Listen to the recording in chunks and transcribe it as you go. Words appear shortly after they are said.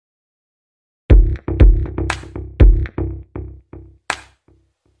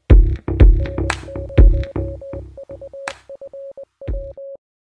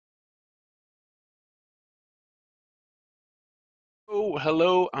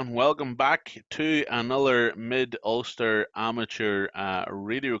Hello, and welcome back to another Mid-Ulster Amateur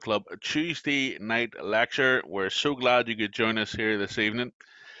Radio Club Tuesday night lecture. We're so glad you could join us here this evening.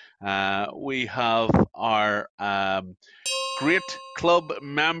 We have our great club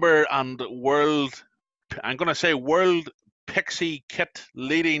member and I'm going to say world Pixie kit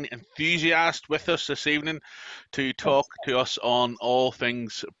leading enthusiast with us this evening to talk to us on all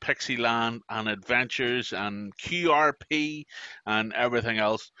things Pixieland and adventures and QRP and everything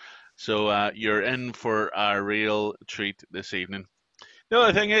else. So you're in for a real treat this evening. The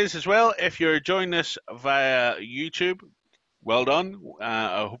other thing is, as well, if you're joining us via YouTube, well done.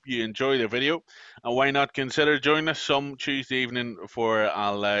 I hope you enjoy the video. And why not consider joining us some Tuesday evening for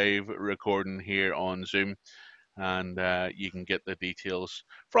a live recording here on Zoom. And you can get the details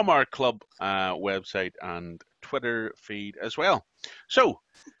from our club website and Twitter feed as well. So,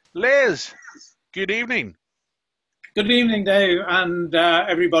 Les, good evening. Good evening, Dave, and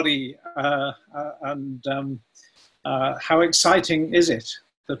everybody. How exciting is it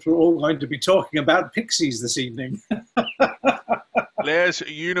that we're all going to be talking about pixies this evening? Les,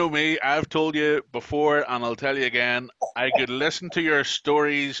 you know me. I've told you before, and I'll tell you again. I could listen to your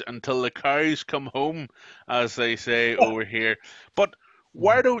stories until the cows come home, as they say over here. But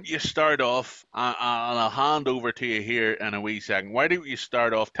why don't you start off, and I'll hand over to you here in a wee second. Why don't you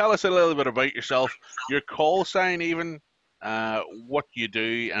start off? Tell us a little bit about yourself, your call sign even, what you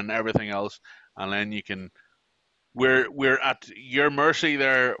do and everything else, and then you can... We're at your mercy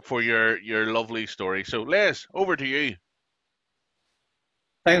there for your lovely story. So, Les, over to you.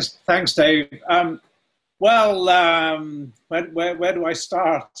 Thanks, Dave. Where do I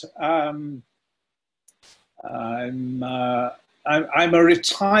start? I'm a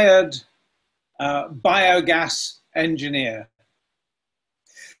retired biogas engineer.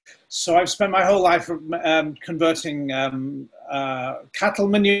 So I've spent my whole life converting cattle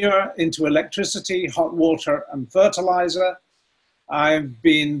manure into electricity, hot water, and fertilizer. I've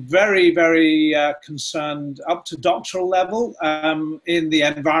been very, very concerned up to doctoral level in the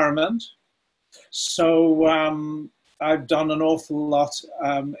environment. So I've done an awful lot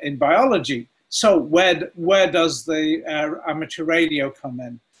in biology. So where does the amateur radio come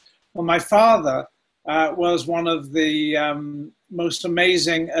in? Well, my father was one of the most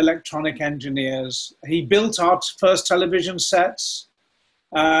amazing electronic engineers. He built our first television sets.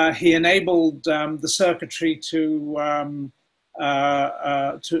 He enabled the circuitry to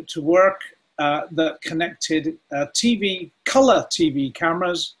work that connected color TV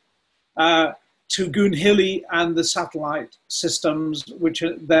cameras to Goonhilly and the satellite systems, which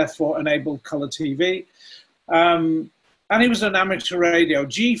therefore enabled color TV. And he was an amateur radio,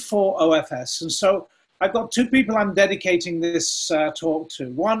 G4OFS. And so I've got two people I'm dedicating this talk to.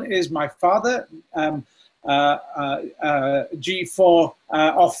 One is my father, G4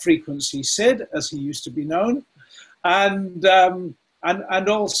 off-frequency Sid, as he used to be known. And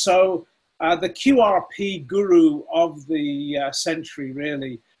also the QRP guru of the century,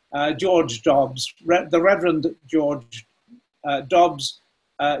 really, George Dobbs, the Reverend George Dobbs,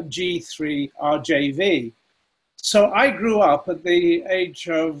 G3RJV. So I grew up at the age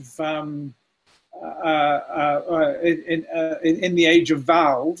of, in the age of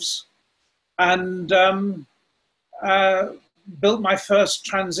valves, and built my first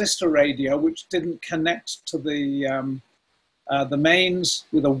transistor radio, which didn't connect to the mains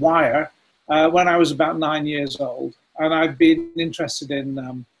with a wire, when I was about 9 years old, and I've been interested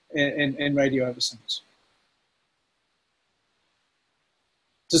in radio ever since.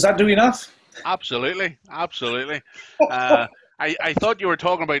 Does that do enough? Absolutely, absolutely. I thought you were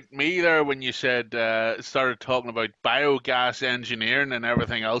talking about me there when you said started talking about biogas engineering and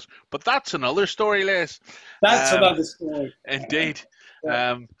everything else, but that's another story, Les. That's another story. Indeed.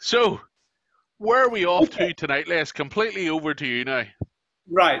 So, where are we off to tonight, Les? Completely over to you now.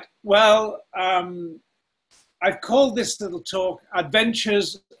 Right. Well, I've called this little talk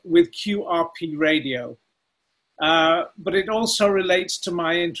 "Adventures with QRP Radio." But it also relates to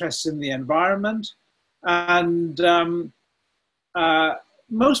my interest in the environment. And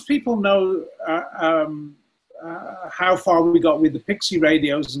most people know how far we got with the Pixie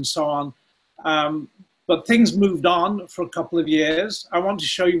radios and so on. But things moved on for a couple of years. I want to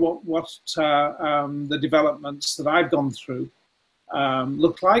show you what the developments that I've gone through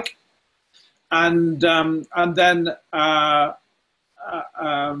look like. And then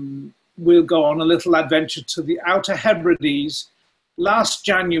we'll go on a little adventure to the Outer Hebrides last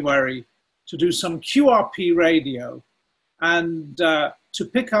January to do some QRP radio and to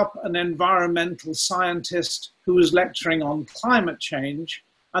pick up an environmental scientist who was lecturing on climate change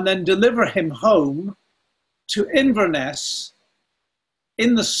and then deliver him home to Inverness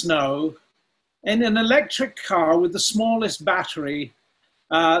in the snow, in an electric car with the smallest battery,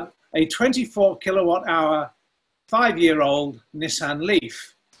 a 24 kilowatt hour, 5-year-old Nissan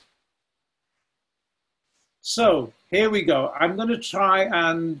Leaf. So here we go. I'm going to try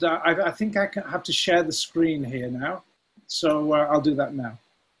and I think I have to share the screen here now. So I'll do that now.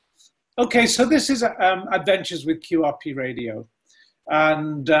 Okay, so this is Adventures with QRP Radio.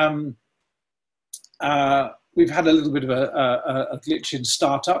 And we've had a little bit of a glitch in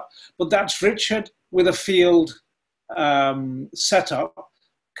startup, but that's Richard with a field setup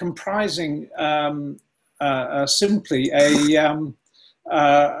comprising simply a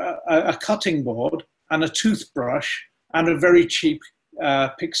cutting board and a toothbrush and a very cheap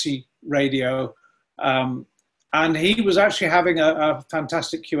Pixie radio. And he was actually having a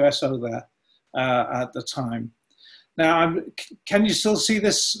fantastic QSO there at the time. Now, can you still see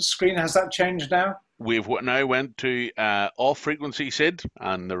this screen? Has that changed now? We've now went to off frequency Sid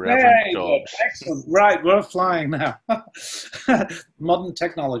and the Reverend Dobbs. Excellent. Right, we're flying now. Modern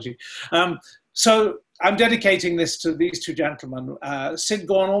technology. So I'm dedicating this to these two gentlemen, Sid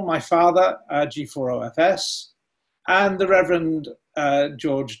Gornall, my father, G40FS, and the Reverend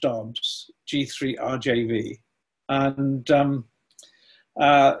George Dobbs, G3RJV. And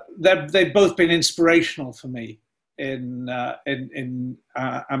they've both been inspirational for me in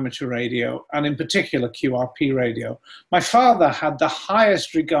amateur radio, and in particular QRP radio. My father had the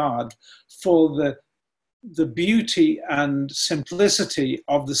highest regard for the beauty and simplicity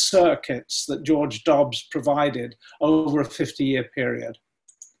of the circuits that George Dobbs provided over a 50-year period.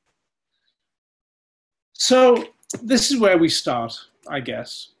 So this is where we start, I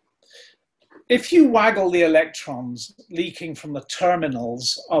guess. If you waggle the electrons leaking from the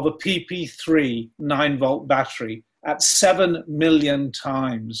terminals of a PP3 9-volt battery at 7 million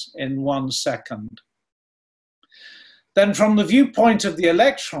times in 1 second, then from the viewpoint of the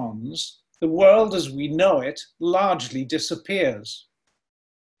electrons, the world as we know it largely disappears.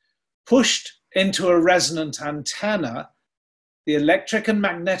 Pushed into a resonant antenna, the electric and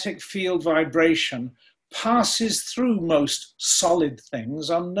magnetic field vibration passes through most solid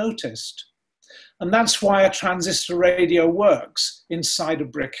things unnoticed. And that's why a transistor radio works inside a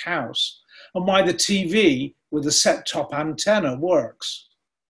brick house, and why the TV with a set-top antenna works.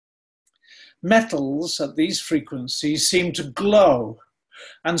 Metals at these frequencies seem to glow,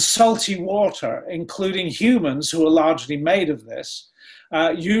 and salty water, including humans who are largely made of this,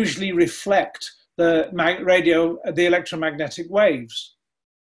 usually reflect the electromagnetic waves.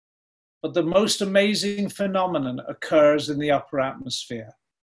 But the most amazing phenomenon occurs in the upper atmosphere.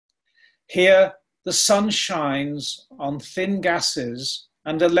 Here, the sun shines on thin gases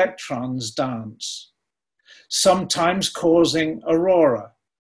and electrons dance, sometimes causing aurora,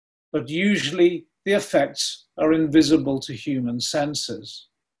 but usually the effects are invisible to human senses.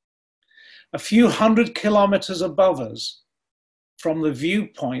 A few hundred kilometers above us, from the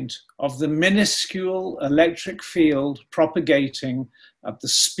viewpoint of the minuscule electric field propagating at the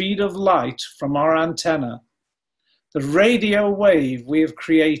speed of light from our antenna, the radio wave we have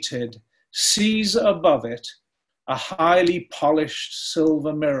created sees above it a highly polished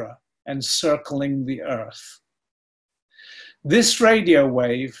silver mirror encircling the Earth. This radio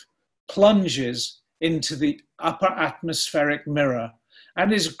wave plunges into the upper atmospheric mirror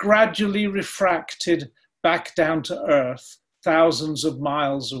and is gradually refracted back down to Earth thousands of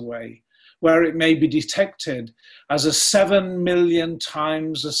miles away, where it may be detected as a 7 million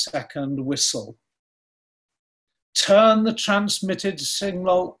times a second whistle. Turn the transmitted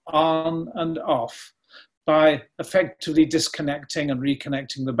signal on and off by effectively disconnecting and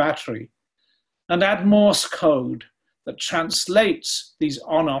reconnecting the battery, and add Morse code that translates these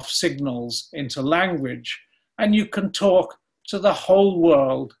on-off signals into language, and you can talk to the whole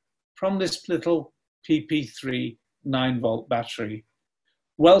world from this little PP3 9-volt battery.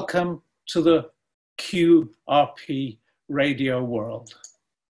 Welcome to the QRP radio world.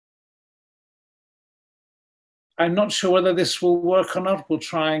 I'm not sure whether this will work or not. We'll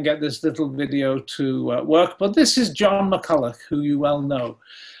try and get this little video to work, but this is John McCulloch, who you well know,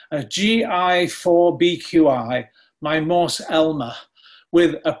 a GI4BQI, my Morse Elmer,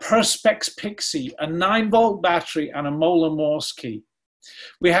 with a Perspex Pixie, a 9-volt battery and a molar Morse key.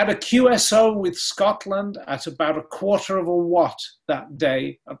 We had a QSO with Scotland at about 1/4 of a watt that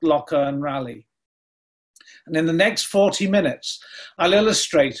day at Lochern Rally. And in the next 40 minutes, I'll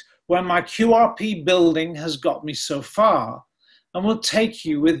illustrate where my QRP building has got me so far, and will take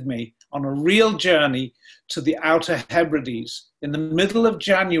you with me on a real journey to the Outer Hebrides in the middle of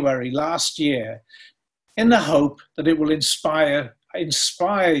January last year, in the hope that it will inspire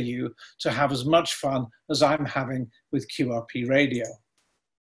you to have as much fun as I'm having with QRP radio.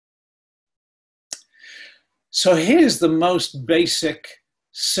 So here's the most basic,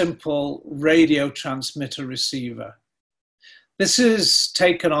 simple radio transmitter receiver. This is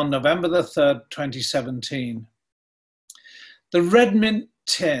taken on November the 3rd, 2017. The red mint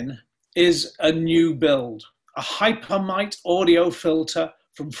tin is a new build, a hypermite audio filter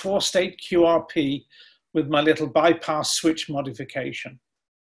from 4-state QRP with my little bypass switch modification.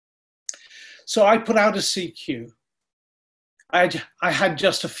 So I put out a CQ. I had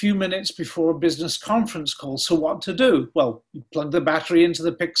just a few minutes before a business conference call, so what to do? Well, you plug the battery into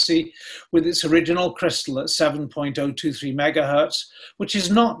the Pixie with its original crystal at 7.023 megahertz, which is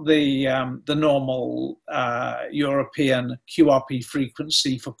not the normal European QRP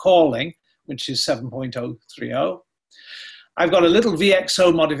frequency for calling, which is 7.030. I've got a little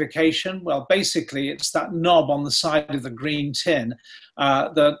VXO modification. Well, basically, it's that knob on the side of the green tin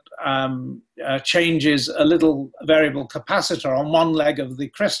that changes a little variable capacitor on one leg of the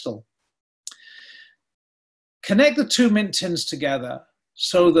crystal. Connect the two mint tins together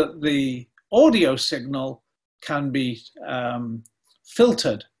so that the audio signal can be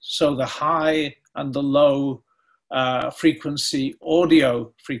filtered. So the high and the low frequency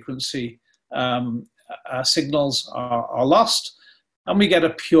audio frequency signals are lost, and we get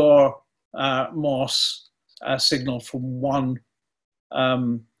a pure Morse signal from one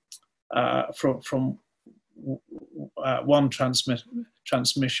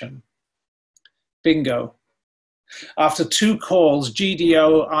transmission. Bingo. After 2 calls,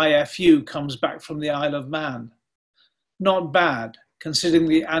 GDO IFU comes back from the Isle of Man. Not bad, considering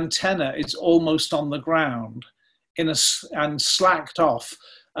the antenna is almost on the ground and slacked off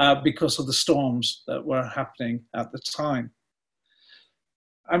because of the storms that were happening at the time.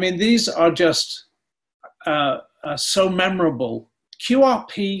 I mean, these are just so memorable.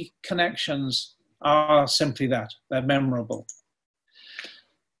 QRP connections are simply that, they're memorable.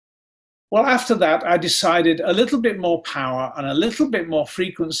 Well, after that, I decided a little bit more power and a little bit more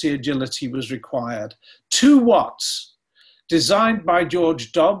frequency agility was required. 2 watts. Designed by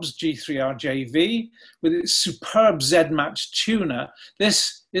George Dobbs, G3RJV, with its superb Z-Match tuner.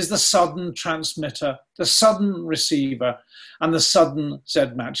 This is the Sudden transmitter, the Sudden receiver, and the Sudden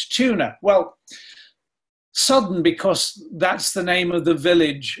Z-Match tuner. Well, Sudden because that's the name of the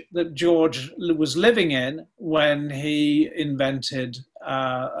village that George was living in when he invented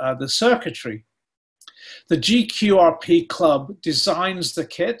the circuitry. The GQRP Club designs the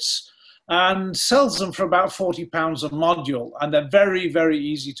kits and sells them for about £40 a module, and they're very, very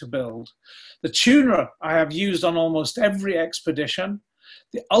easy to build. The tuner I have used on almost every expedition.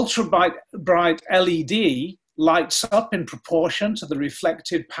 The ultra bright LED lights up in proportion to the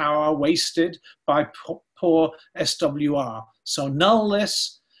reflected power wasted by poor SWR. So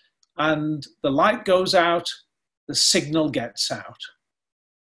null-less, and the light goes out, the signal gets out.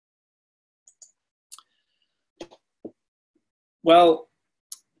 Well,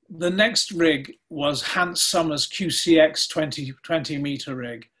 the next rig was Hans Sommer's QCX 20 meter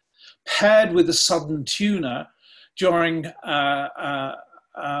rig, paired with the Sudden tuner during,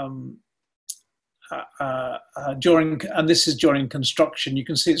 and this is during construction. You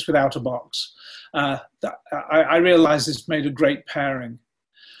can see it's without a box. I realized this made a great pairing.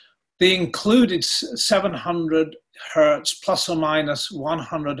 The included 700 hertz plus or minus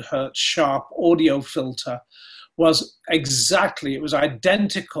 100 hertz sharp audio filter was exactly, it was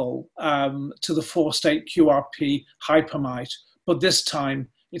identical to the 4-state QRP hypermite, but this time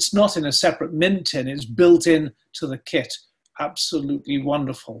it's not in a separate mint tin, it's built in to the kit. Absolutely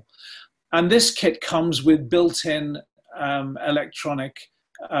wonderful. And this kit comes with built-in electronic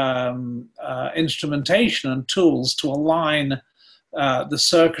instrumentation and tools to align the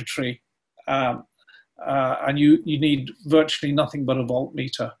circuitry, and you need virtually nothing but a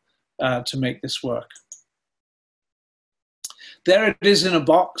voltmeter to make this work. There it is in a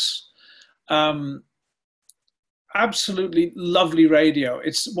box. Absolutely lovely radio.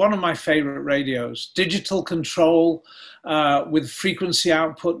 It's one of my favorite radios. Digital control with frequency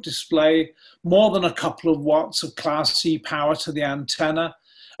output display, more than a couple of watts of Class C power to the antenna,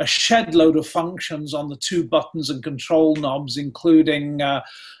 a shed load of functions on the 2 buttons and control knobs, including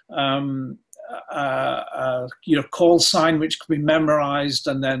your call sign, which can be memorized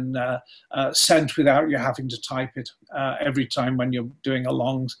and then sent without you having to type it every time when you're doing a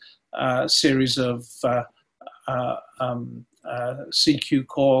long series of CQ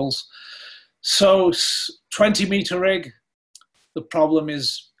calls. So 20 meter rig, the problem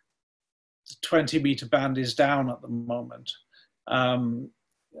is the 20 meter band is down at the moment.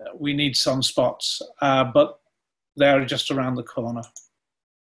 We need some spots, but they're just around the corner.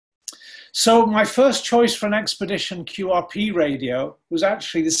 So my first choice for an expedition QRP radio was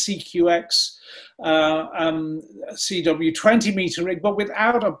actually the CQX CW 20-meter rig, but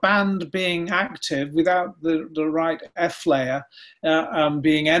without a band being active, without the right F layer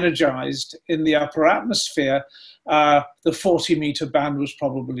being energized in the upper atmosphere, the 40-meter band was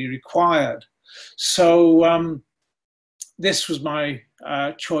probably required. So this was my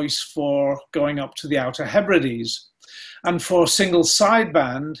choice for going up to the Outer Hebrides. And for single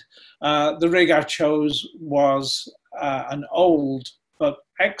sideband, the rig I chose was an old but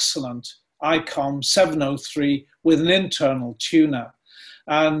excellent ICOM 703 with an internal tuner.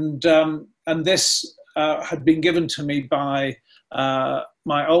 And this had been given to me by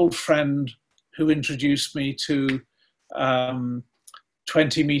my old friend who introduced me to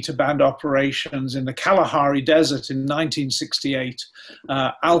 20-meter band operations in the Kalahari Desert in 1968,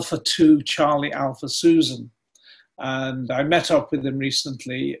 Alpha 2 Charlie Alpha Susan. And I met up with him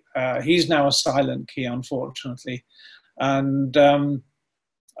recently. He's now a silent key, unfortunately. And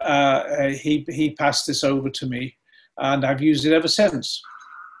he passed this over to me, and I've used it ever since.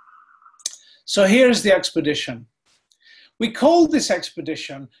 So here's the expedition. We called this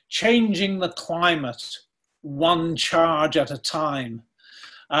expedition Changing the Climate, One Charge at a Time.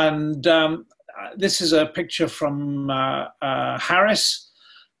 And this is a picture from Harris.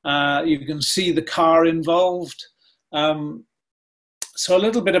 You can see the car involved. So a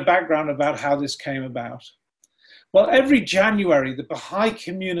little bit of background about how this came about. Well, every January, the Baha'i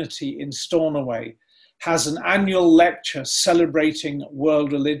community in Stornoway has an annual lecture celebrating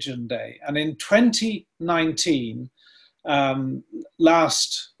World Religion Day. And in 2019, two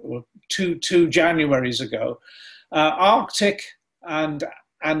Januaries ago, Arctic and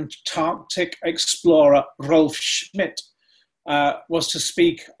Antarctic explorer Rolf Schmidt was to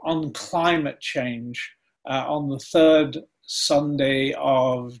speak on climate change on the third Sunday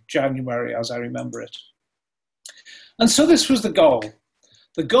of January, as I remember it. And so this was the goal.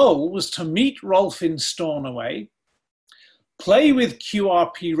 The goal was to meet Rolf in Stornoway, play with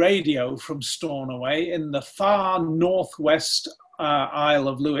QRP radio from Stornoway in the far northwest Isle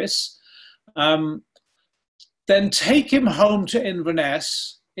of Lewis, then take him home to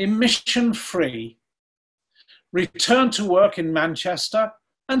Inverness, emission-free, return to work in Manchester,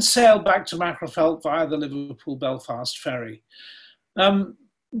 and sail back to Macrofelt via the Liverpool-Belfast ferry.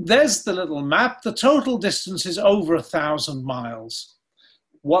 There's the little map. The total distance is over 1,000 miles.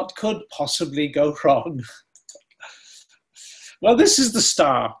 What could possibly go wrong? Well, this is the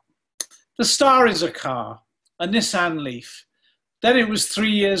Star. The Star is a car, a Nissan Leaf. Then it was 3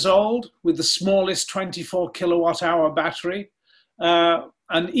 years old with the smallest 24 kilowatt hour battery,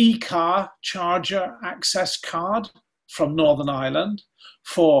 an e-car charger access card from Northern Ireland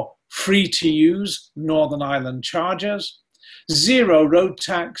for free to use Northern Ireland chargers, 0 road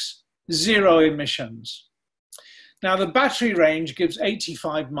tax, 0 emissions. Now the battery range gives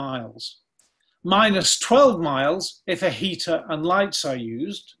 85 miles, minus 12 miles if a heater and lights are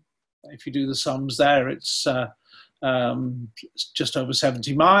used. If you do the sums there, it's just over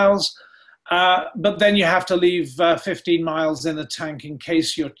 70 miles. But then you have to leave 15 miles in the tank in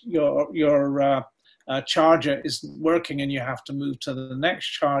case your charger isn't working and you have to move to the next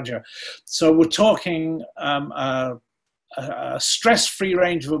charger. So we're talking a stress-free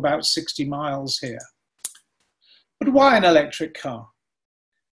range of about 60 miles here. But why an electric car?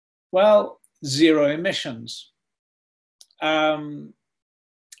 Well, 0 emissions.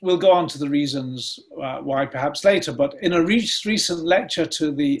 We'll go on to the reasons why perhaps later, but in a recent lecture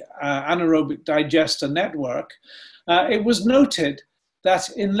to the Anaerobic Digester Network, it was noted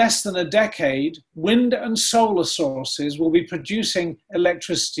that in less than a decade, wind and solar sources will be producing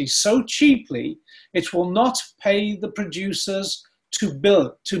electricity so cheaply, it will not pay the producers to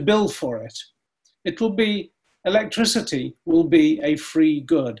bill for it. Electricity will be a free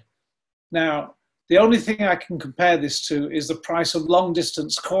good. Now, the only thing I can compare this to is the price of long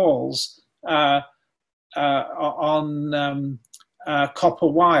distance calls on copper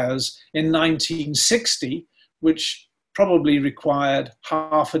wires in 1960, which probably required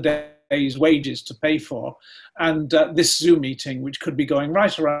half a day's wages to pay for, and this Zoom meeting, which could be going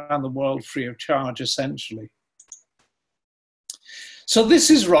right around the world free of charge, essentially. So this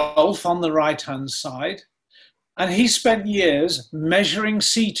is Rolf on the right-hand side, and he spent years measuring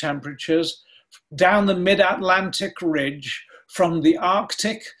sea temperatures down the mid-Atlantic ridge from the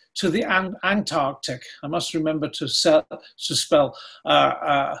Arctic to the Antarctic. I must remember to spell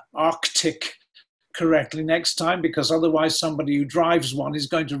Arctic correctly next time, because otherwise somebody who drives one is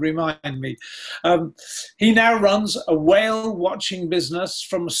going to remind me. He now runs a whale watching business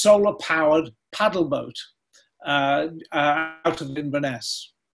from a solar-powered paddle boat out of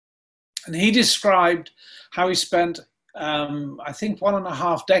Inverness. And he described how he spent, I think,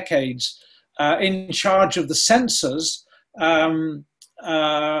 1.5 decades in charge of the sensors,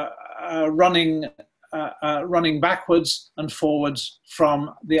 running backwards and forwards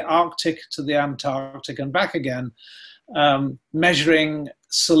from the Arctic to the Antarctic and back again, measuring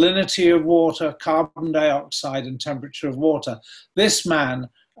salinity of water, carbon dioxide, and temperature of water. This man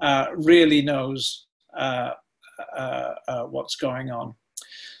really knows what's going on.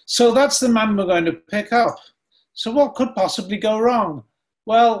 So that's the man we're going to pick up. So what could possibly go wrong?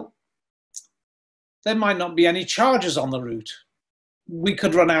 Well, there might not be any charges on the route. We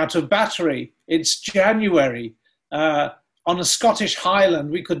could run out of battery. It's January. On a Scottish highland,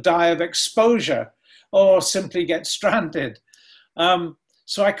 we could die of exposure or simply get stranded.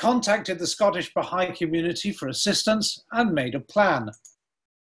 So I contacted the Scottish Baha'i community for assistance and made a plan.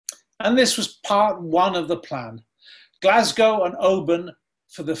 And this was part one of the plan. Glasgow and Oban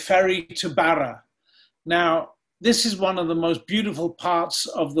for the ferry to Barra. Now, this is one of the most beautiful parts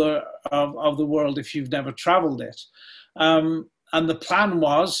of the world if you've never traveled it. And the plan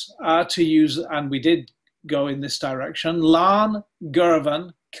was to use, and we did go in this direction, Larne,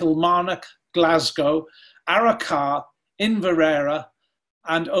 Girvan, Kilmarnock, Glasgow, Arrochar, Inverera,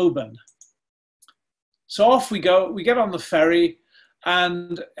 and Oban. So off we go, we get on the ferry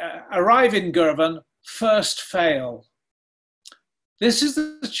and arrive in Girvan, first fail. This is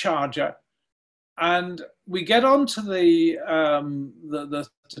the charger, and we get onto the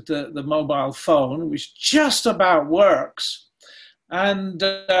mobile phone, which just about works. And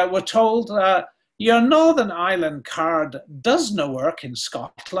we're told, your Northern Ireland card does no work in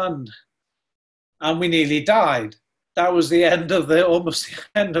Scotland. And we nearly died. That was the end of almost the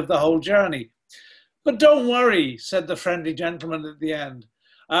end of the whole journey. But don't worry, said the friendly gentleman at the end.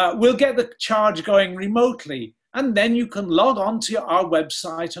 We'll get the charge going remotely, and then you can log on to our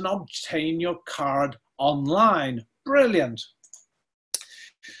website and obtain your card online. Brilliant.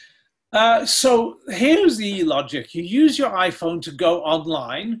 So here's the logic. You use your iPhone to go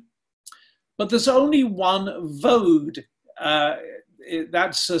online, but there's only one VODE.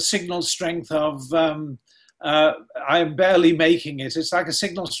 That's a signal strength of, I'm barely making it. It's like a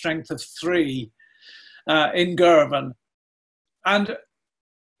signal strength of 3 in Girvan. And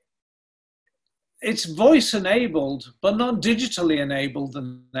it's voice enabled, but not digitally enabled,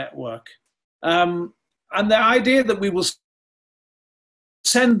 the network. And the idea that we will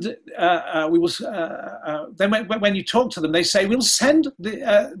send, then when you talk to them, they say, we'll send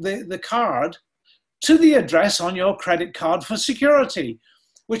the card to the address on your credit card for security,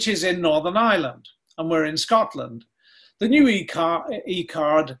 which is in Northern Ireland, and we're in Scotland. The new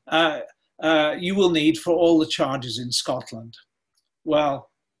e-card you will need for all the charges in Scotland.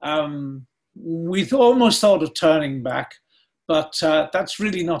 Well, we almost thought of turning back, but that's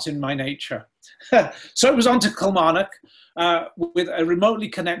really not in my nature. So it was on to Kilmarnock with a remotely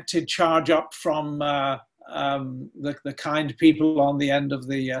connected charge up from the kind people on the end of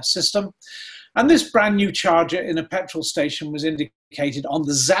the system. And this brand new charger in a petrol station was indicated on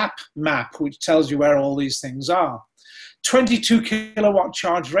the ZAP map, which tells you where all these things are. 22 kilowatt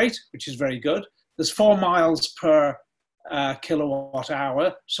charge rate, which is very good. There's 4 miles per kilowatt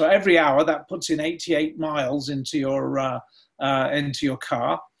hour. So every hour that puts in 88 miles into your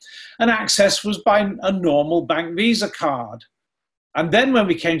car. And access was by a normal bank Visa card. And then when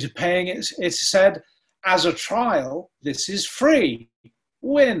we came to paying it, it said, as a trial, this is free.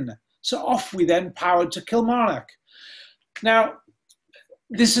 Win. So off we then powered to Kilmarnock. Now,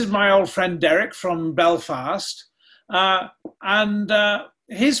 this is my old friend Derek from Belfast. And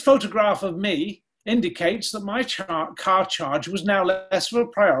his photograph of me indicates that my car charge was now less of a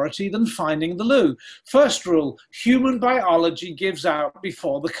priority than finding the loo. First rule, human biology gives out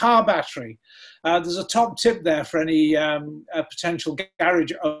before the car battery. There's a top tip there for any potential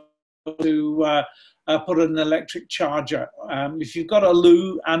garage to put an electric charger. If you've got a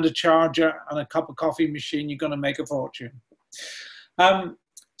loo and a charger and a cup of coffee machine, you're going to make a fortune.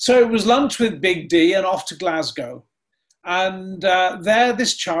 So it was lunch with Big D and off to Glasgow. And there,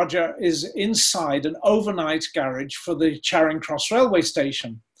 this charger is inside an overnight garage for the Charing Cross railway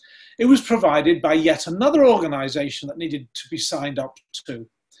station. It was provided by yet another organisation that needed to be signed up to.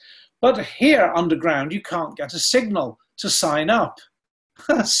 But here underground, you can't get a signal to sign up.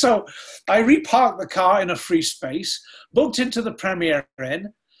 So I reparked the car in a free space, booked into the Premier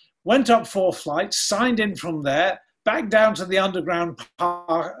Inn, went up 4 flights, signed in from there, back down to the underground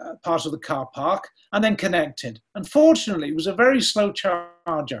part of the car park, and then connected. Unfortunately, it was a very slow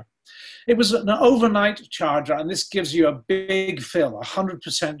charger. It was an overnight charger, and this gives you a big fill,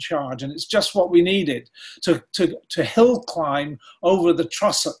 100% charge, and it's just what we needed to hill climb over the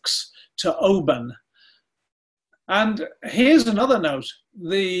Trossachs to Oban. And here's another note.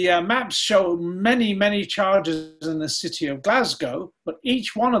 The maps show many, many charges in the city of Glasgow, but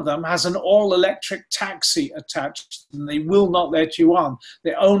each one of them has an all-electric taxi attached, and they will not let you on.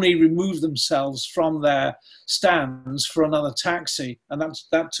 They only remove themselves from their stands for another taxi, and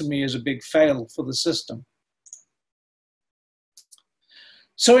that to me is a big fail for the system.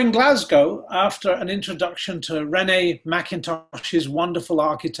 So in Glasgow, after an introduction to René Mackintosh's wonderful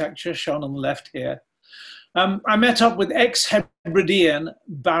architecture, shown on the left here, I met up with ex-Hebridean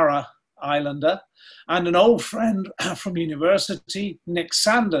Barra Islander and an old friend from university, Nick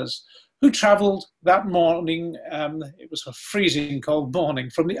Sanders, who travelled that morning, it was a freezing cold morning,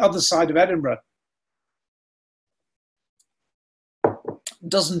 from the other side of Edinburgh.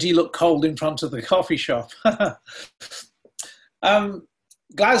 Doesn't he look cold in front of the coffee shop?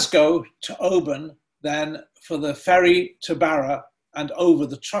 Glasgow to Oban, then for the ferry to Barra and over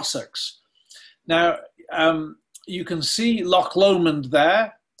the Trossachs. Now, you can see Loch Lomond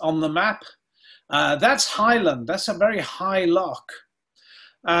there on the map. That's Highland. That's a very high loch.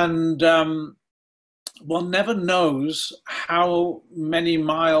 And one never knows how many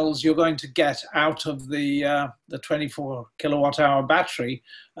miles you're going to get out of the 24 kilowatt hour battery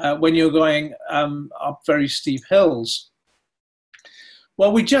when you're going up very steep hills.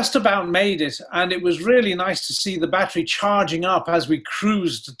 Well, we just about made it, and it was really nice to see the battery charging up as we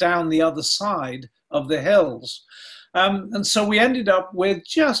cruised down the other side of the hills. And so we ended up with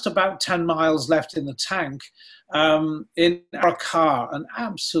just about 10 miles left in the tank in our car, an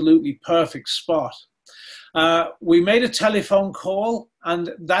absolutely perfect spot. We made a telephone call,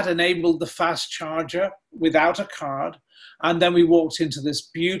 and that enabled the fast charger without a card. And then we walked into this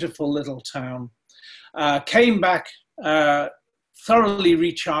beautiful little town, came back, thoroughly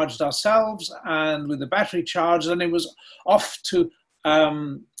recharged ourselves and with the battery charged, and it was off to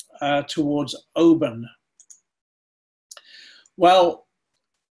towards Oban. Well,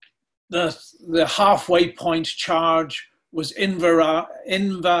 the halfway point charge was Inverara.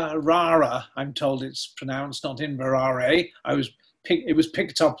 I'm told it's pronounced, not Inverare. It was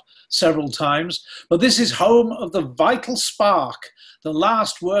picked up several times, but this is home of the Vital Spark, the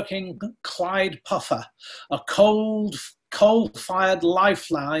last working Clyde puffer, a coal-fired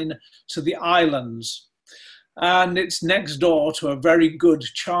lifeline to the islands. And it's next door to a very good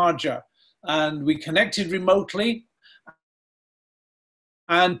charger. And we connected remotely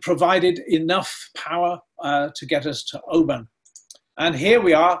and provided enough power to get us to Oban. And here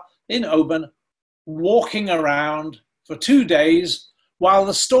we are in Oban, walking around for 2 days while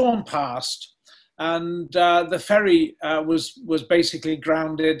the storm passed. And the ferry was basically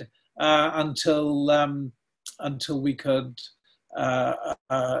grounded until we could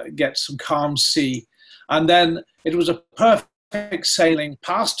get some calm sea. And then it was a perfect sailing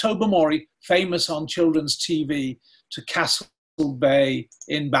past Tobermory, famous on children's TV, to Castle Bay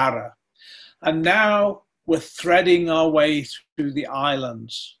in Barra. And now we're threading our way through the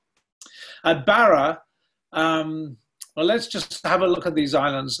islands. At Barra, well, let's just have a look at these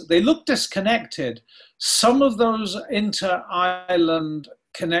islands. They look disconnected. Some of those inter-island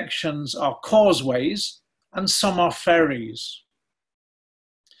connections are causeways, and some are ferries.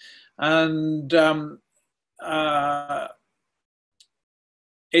 And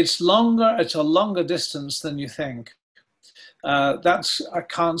it's a longer distance than you think. I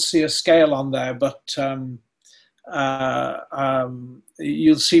can't see a scale on there, but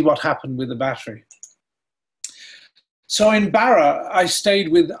you'll see what happened with the battery. So in Barra, I stayed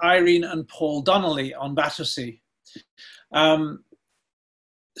with Irene and Paul Donnelly on Battersea.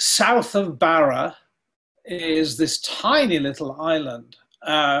 South of Barra is this tiny little island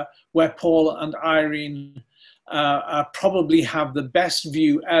where Paul and Irene probably have the best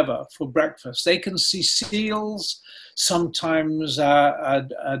view ever for breakfast. They can see seals, sometimes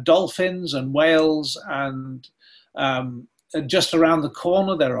dolphins and whales, and just around the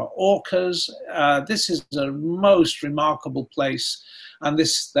corner there are orcas. This is a most remarkable place, and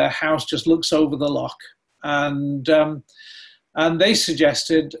their house just looks over the loch. And they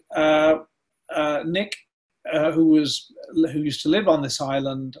suggested Nick, who used to live on this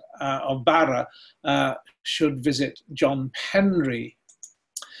island of Barra, should visit John Penry.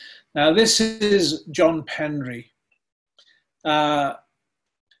 Now this is John Penry.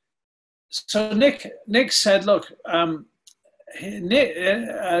 So Nick said, look,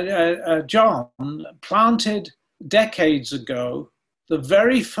 John planted decades ago the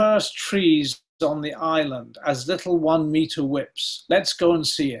very first trees on the island as little 1 meter whips. Let's go and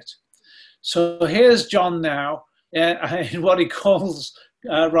see it. So here's John now in what he calls,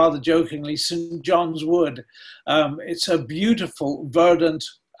 rather jokingly, St. John's Wood. It's a beautiful, verdant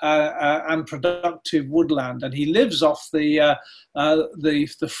and productive woodland, and he lives off the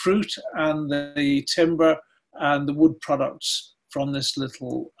fruit and the timber and the wood products from this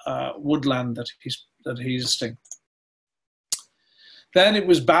little woodland that he's using. Then it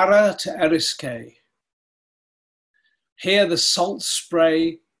was Barra to Eriskay. Here the salt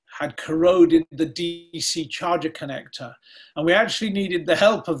spray had corroded the DC charger connector, and we actually needed the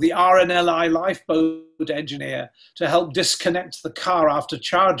help of the RNLI lifeboat engineer to help disconnect the car after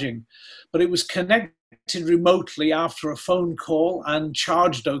charging. But it was connected remotely after a phone call and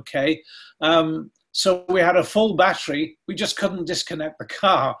charged okay. So we had a full battery, we just couldn't disconnect the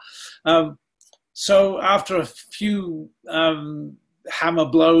car. So after a few hammer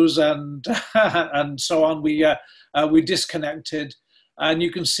blows and and so on, we disconnected, and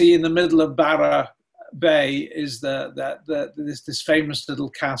you can see in the middle of Barra Bay is this famous little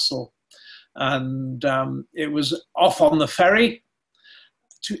castle, and it was off on the ferry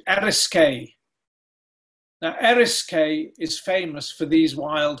to Eriskay. Now Eriskay is famous for these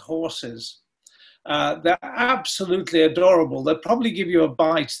wild horses. They're absolutely adorable. They'll probably give you a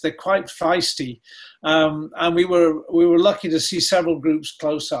bite. They're quite feisty, and we were lucky to see several groups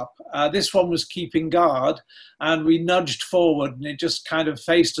close up. This one was keeping guard, and we nudged forward, and it just kind of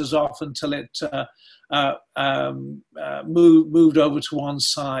faced us off until it moved over to one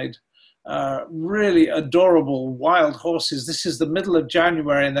side. Really adorable wild horses. This is the middle of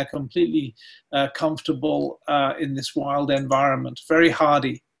January, and they're completely comfortable in this wild environment. Very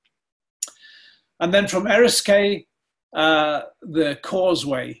hardy. And then from Eriskay, the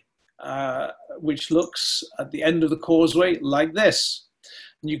causeway, which looks at the end of the causeway like this.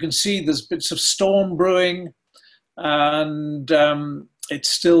 And you can see there's bits of storm brewing, and it's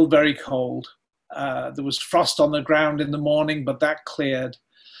still very cold. There was frost on the ground in the morning, but that cleared.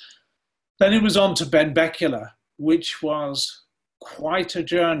 Then it was on to Benbecula, which was quite a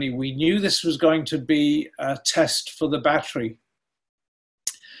journey. We knew this was going to be a test for the battery.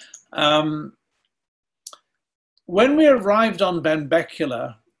 When we arrived on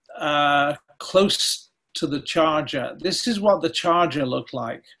Benbecula, close to the charger, this is what the charger looked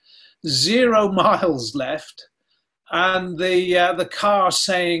like. 0 miles left, and the car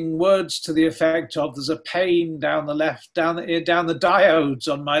saying words to the effect of, "There's a pain down the left, down the diodes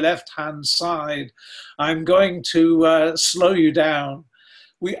on my left-hand side. I'm going to slow you down."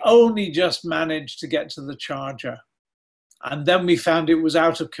 We only just managed to get to the charger, and then we found it was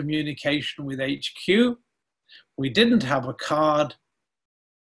out of communication with HQ. We didn't have a card,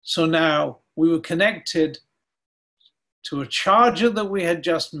 so now we were connected to a charger that we had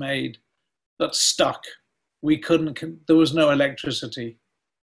just made that stuck. We couldn't, there was no electricity.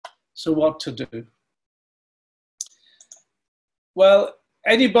 So what to do? Well,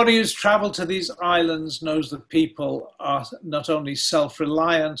 anybody who's traveled to these islands knows that people are not only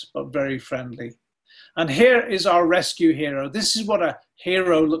self-reliant, but very friendly. And here is our rescue hero. This is what a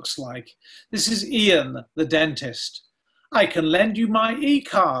hero looks like. This is Ian, the dentist. "I can lend you my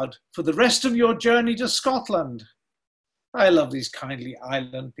e-card for the rest of your journey to Scotland." I love these kindly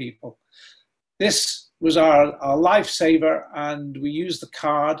island people. This was our lifesaver, and we used the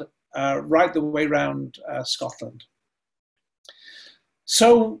card right the way around Scotland.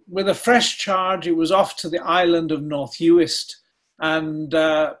 So with a fresh charge, it was off to the island of North Uist, and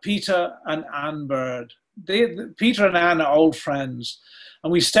Peter and Anne Bird. Peter and Anne are old friends,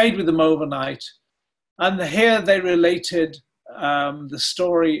 and we stayed with them overnight. And here they related the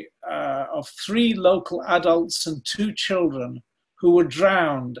story of 3 local adults and 2 children who were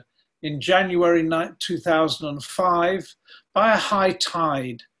drowned in January 2005 by a high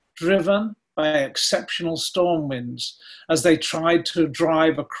tide, driven by exceptional storm winds as they tried to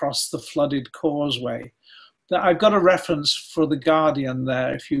drive across the flooded causeway. I've got a reference for The Guardian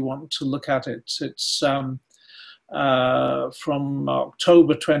there if you want to look at it. It's from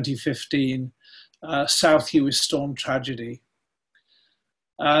October 2015, South Uist storm tragedy.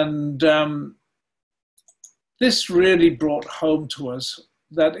 And this really brought home to us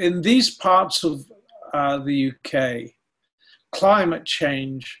that in these parts of the UK, climate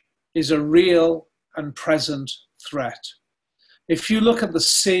change is a real and present threat. If you look at the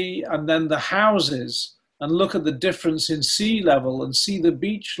sea and then the houses, and look at the difference in sea level and see the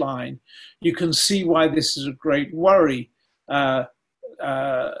beach line, you can see why this is a great worry. In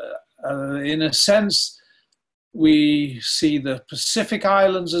a sense, we see the Pacific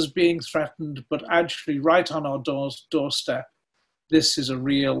Islands as being threatened, but actually right on our doorstep, this is a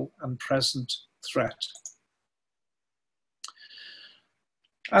real and present threat.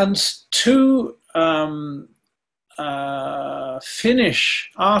 And 2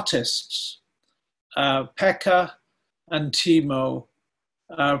 Finnish artists, Pekka and Timo,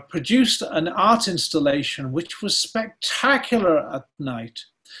 produced an art installation which was spectacular at night.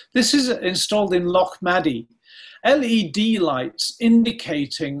 This is installed in Lochmaddy. LED lights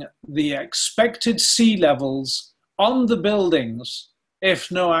indicating the expected sea levels on the buildings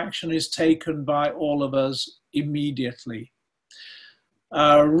if no action is taken by all of us immediately.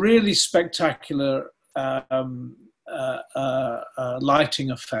 Really spectacular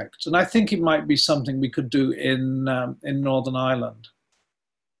lighting effect. And I think it might be something we could do in Northern Ireland.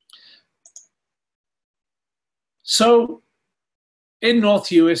 So in North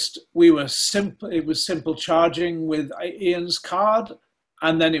Uist, it was simple charging with Ian's card,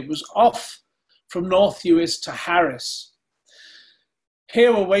 and then it was off from North Uist to Harris.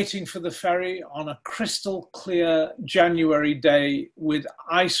 Here we're waiting for the ferry on a crystal clear January day with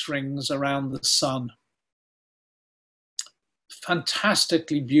ice rings around the sun.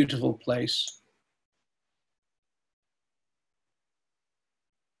 Fantastically beautiful place.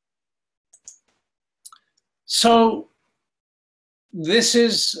 So this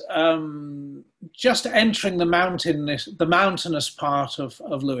is just entering the mountainous part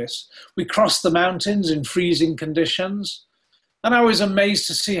of Lewis. We crossed the mountains in freezing conditions, and I was amazed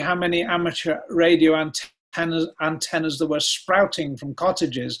to see how many amateur radio antennas there were sprouting from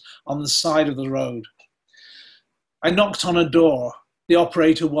cottages on the side of the road. I knocked on a door. The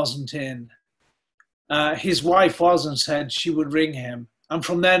operator wasn't in. His wife was and said she would ring him. And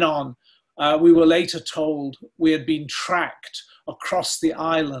from then on, we were later told we had been tracked across the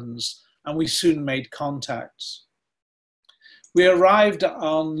islands, and we soon made contacts. We arrived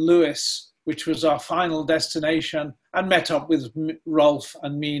on Lewis, which was our final destination, and met up with Rolf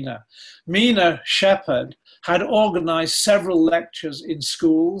and Mina. Mina Shepherd had organized several lectures in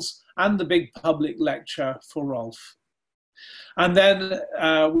schools and the big public lecture for Rolf. And then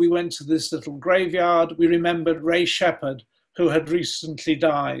we went to this little graveyard. We remembered Ray Shepherd, who had recently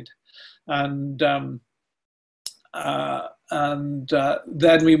died. And then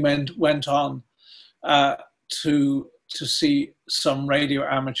we went on to see some radio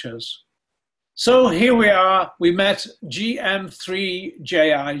amateurs. So here we are. We met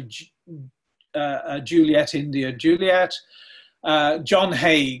GM3JI, Juliet India Juliet, John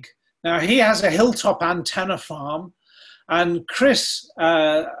Haig. Now he has a hilltop antenna farm, and Chris,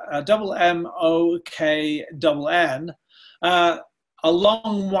 MMOKNN, a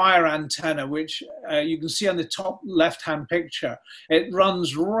long wire antenna, which you can see on the top left-hand picture. It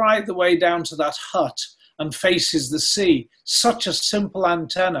runs right the way down to that hut and faces the sea. Such a simple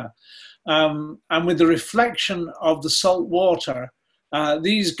antenna. And with the reflection of the salt water,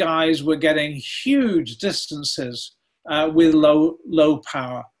 these guys were getting huge distances with low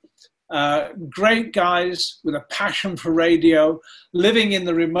power. Great guys with a passion for radio, living in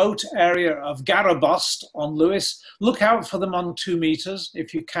the remote area of Garabost on Lewis. Look out for them on 2 meters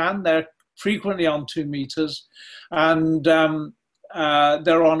if you can. They're frequently on 2 meters, and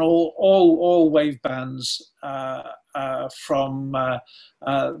they're on all wave bands from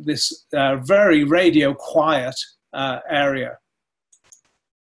this very radio quiet area.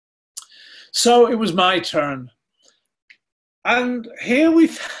 So it was my turn. And here we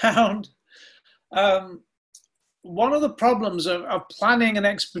found one of the problems of planning an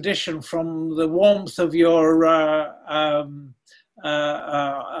expedition from the warmth of your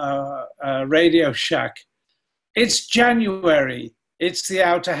Radio Shack. It's January, it's the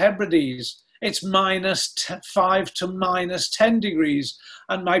Outer Hebrides, it's -5 to -10 degrees,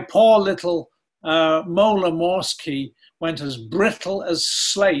 and my poor little molar Morse key went as brittle as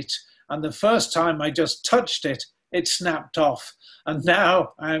slate, and the first time I just touched it, it snapped off, and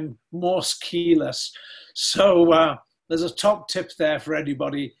now I'm Morse keyless. So there's a top tip there for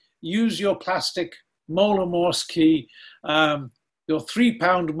anybody. Use your plastic molar Morse key, your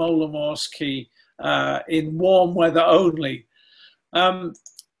 3-pound molar Morse key in warm weather only.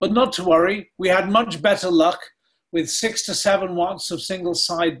 But not to worry, we had much better luck with 6 to 7 watts of single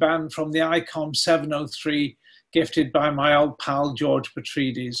sideband from the ICOM 703 gifted by my old pal George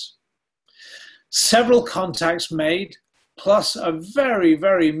Petrides. Several contacts made, plus a very,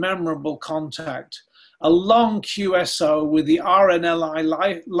 very memorable contact, a long QSO with the RNLI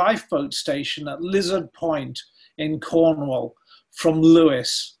lifeboat station at Lizard Point in Cornwall from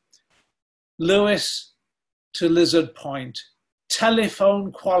Lewis. Lewis to Lizard Point,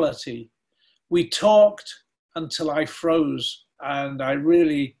 telephone quality. We talked until I froze, and I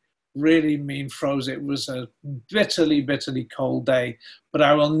really mean froze. It was a bitterly cold day, but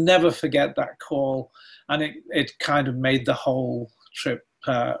I will never forget that call, and it kind of made the whole trip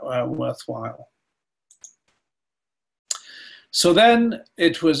worthwhile. So then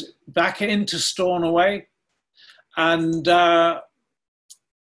it was back into Stornoway, and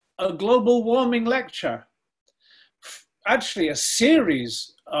a global warming lecture, actually a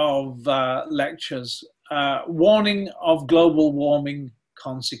series of lectures warning of global warming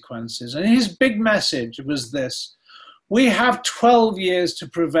consequences. And his big message was this: we have 12 years to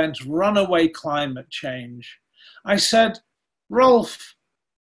prevent runaway climate change. I said, Rolf,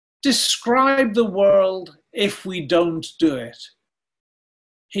 describe the world if we don't do it.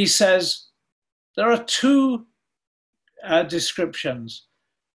 He says, there are two descriptions.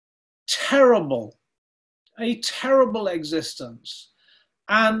 A terrible existence,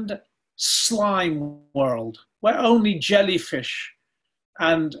 and slime world, where only jellyfish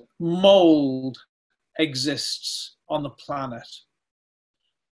and mold exists on the planet.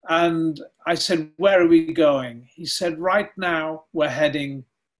 And I said, where are we going? He said, right now we're heading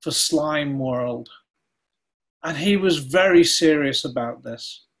for slime world. And he was very serious about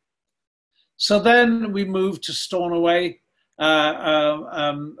this. So then we moved to Stornoway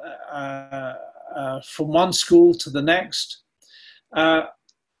from one school to the next. And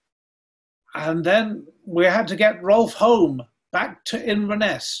then we had to get Rolf home, back to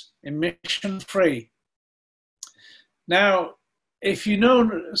Inverness, emission-free. Now, if you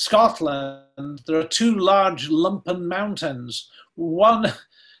know Scotland, there are two large lumpen mountains, one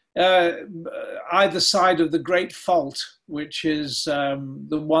either side of the Great Fault, which is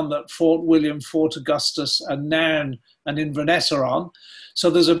the one that Fort William, Fort Augustus, and Nairn and Inverness are on. So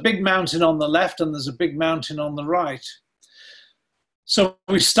there's a big mountain on the left and there's a big mountain on the right. So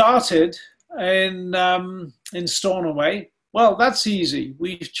we started in Stornoway. Well, that's easy.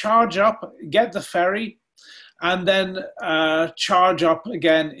 We charge up, get the ferry, and then charge up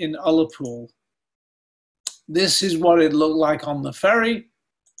again in Ullapool. This is what it looked like on the ferry.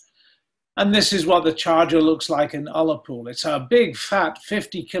 And this is what the charger looks like in Ullapool. It's a big, fat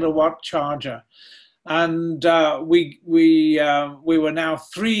 50 kilowatt charger. And we were now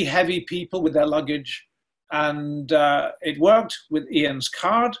 3 heavy people with their luggage. And it worked with Ian's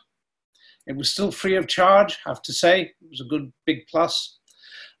card. It was still free of charge, I have to say. It was a good big plus.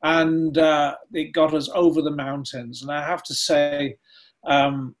 And it got us over the mountains. And I have to say,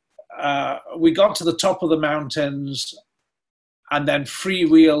 we got to the top of the mountains and then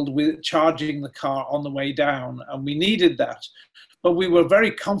freewheeled with charging the car on the way down. And we needed that. But we were very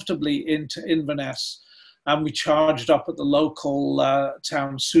comfortably into Inverness, and we charged up at the local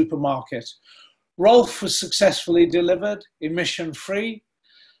town supermarket. Rolf was successfully delivered, emission-free.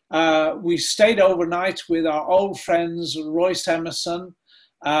 We stayed overnight with our old friends, Royce Emerson,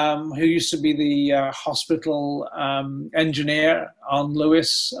 who used to be the hospital engineer on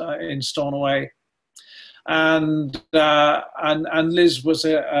Lewis in Stornoway. And Liz was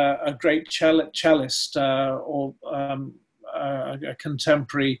a great cellist or a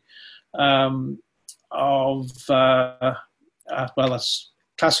contemporary of well, that's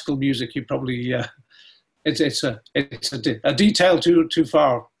classical music. You probably it's a detail too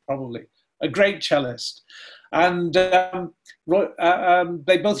far probably. A great cellist, and they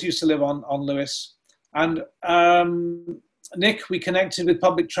both used to live on Lewis. And Nick, we connected with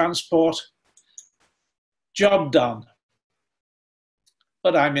public transport. Job done.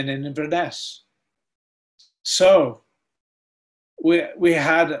 But I'm in Inverness. So we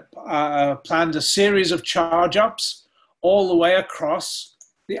had planned a series of charge-ups all the way across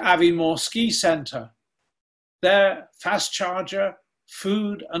the Aviemore Ski Centre. There, fast charger,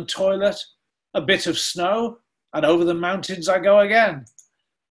 food and toilet, a bit of snow, and over the mountains I go again.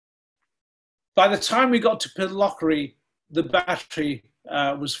 By the time we got to Pitlochry, the battery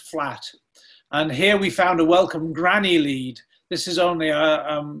was flat. And here we found a welcome granny lead. This is only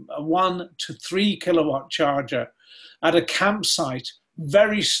a 1 to 3 kilowatt charger at a campsite,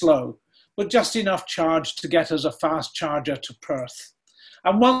 very slow, but just enough charge to get us a fast charger to Perth.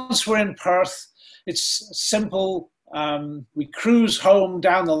 And once we're in Perth, it's simple. We cruise home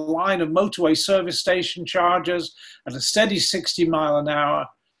down the line of motorway service station chargers at a steady 60 mile an hour.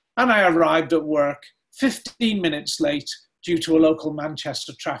 And I arrived at work 15 minutes late due to a local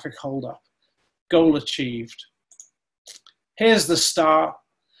Manchester traffic holdup. Goal achieved. Here's the star.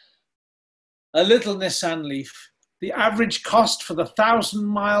 A little Nissan Leaf. The average cost for the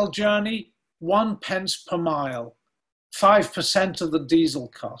 1,000-mile journey, 1 pence per mile, 5% of the diesel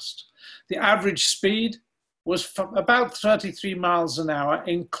cost. The average speed was about 33 miles an hour,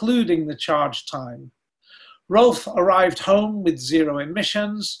 including the charge time. Rolf arrived home with 0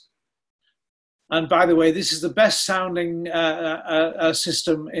 emissions. And by the way, this is the best sounding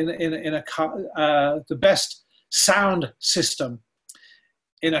system in a car, the best sound system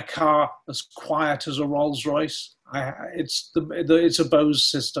in a car, as quiet as a Rolls Royce. It's a Bose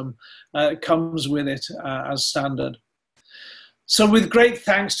system. It comes with it as standard. So with great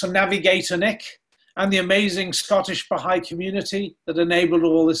thanks to Navigator Nick and the amazing Scottish Baha'i community that enabled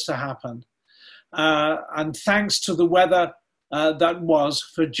all this to happen. And thanks to the weather that was,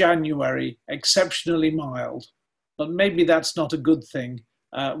 for January, exceptionally mild. But maybe that's not a good thing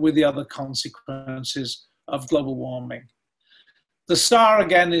with the other consequences of global warming. The star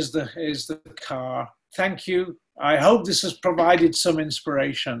again is the car. Thank you. I hope this has provided some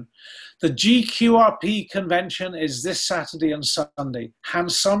inspiration. The GQRP convention is this Saturday and Sunday.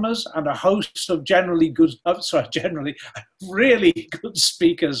 Hans Summers and a host of really good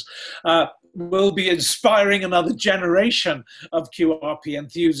speakers will be inspiring another generation of QRP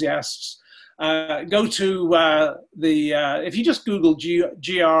enthusiasts. Go to if you just Google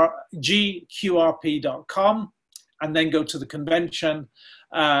GQRP.com and then go to the convention,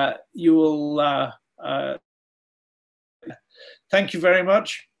 you will. Thank you very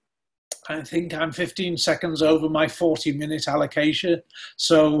much. I think I'm 15 seconds over my 40-minute allocation,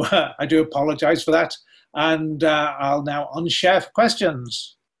 so I do apologize for that. And I'll now unshare for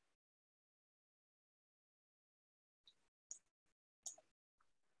questions.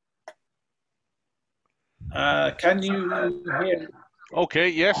 Can you hear? Okay,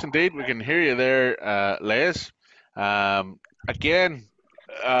 yes, indeed, we can hear you there, Les. Again,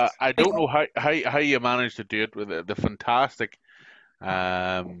 I don't know how you managed to do it with the fantastic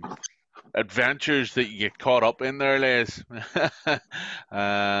adventures that you get caught up in there, Les,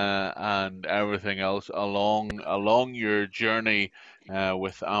 and everything else along your journey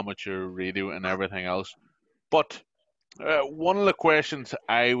with amateur radio and everything else. But one of the questions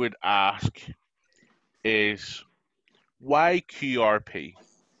I would ask is, why QRP?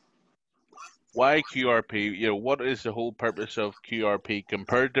 Why QRP? You know, what is the whole purpose of QRP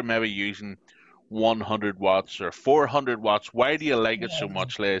compared to maybe using 100 watts or 400 watts? Why do you like it so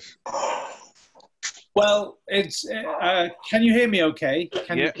much, Les? Well, it's. Can you hear me? Okay.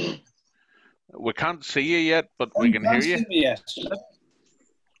 Yeah. We can't see you yet, but we can hear you. See me yet.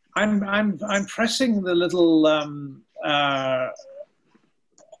 I'm pressing the little.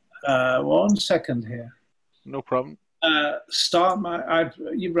 1 second here. No problem. Start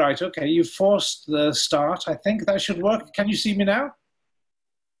you're right. Okay, you forced the start. I think that should work. Can you see me now?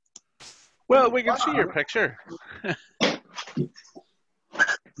 Well, we can see your picture.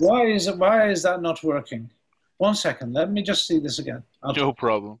 Why is that not working? 1 second. Let me just see this again. No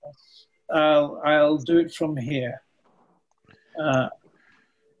problem. I'll do it from here.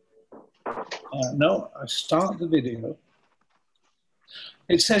 No, I start the video.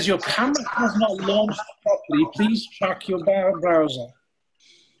 It says your camera has not launched properly. Please track your browser.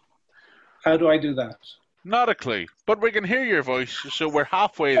 How do I do that? Not a clue, but we can hear your voice, so we're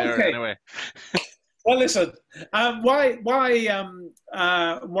halfway there anyway. Well, listen. Why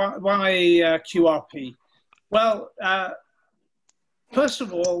QRP? Well, first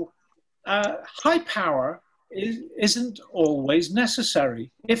of all, high power isn't always necessary.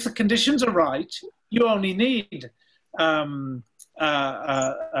 If the conditions are right, you only need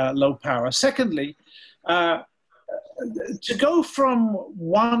low power. Secondly, to go from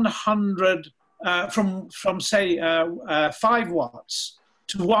 100, from say 5 watts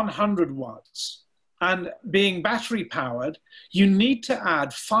to 100 watts and being battery powered, you need to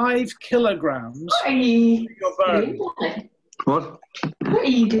add 5 kilograms to your burn. What? What are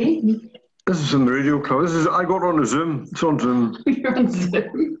you doing? This is some radio club. I got on a Zoom. It's on Zoom. You're on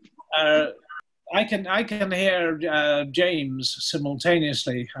Zoom. I can hear James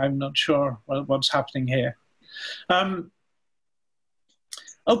simultaneously. I'm not sure what's happening here.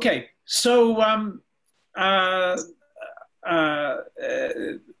 Okay, so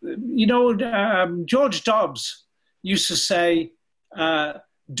George Dobbs used to say,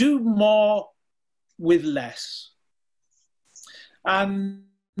 "Do more with less," and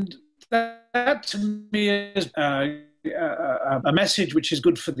that to me is a message which is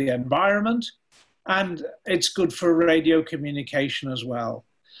good for the environment. And it's good for radio communication as well.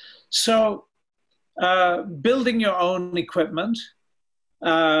 So building your own equipment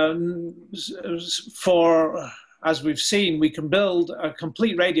as we've seen, we can build a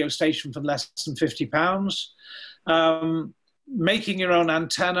complete radio station for less than £50. Making your own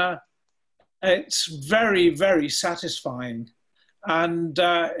antenna, it's very, very satisfying. And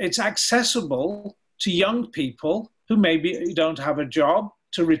it's accessible to young people who maybe don't have a job,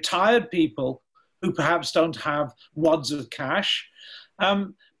 to retired people who perhaps don't have wads of cash.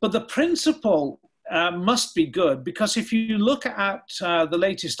 But the principle must be good, because if you look at the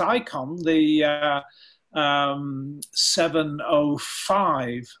latest icon, the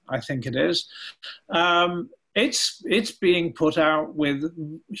 705, I think it is, it's being put out with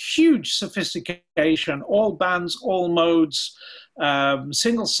huge sophistication, all bands, all modes,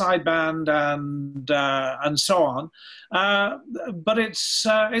 single sideband, and so on. But it's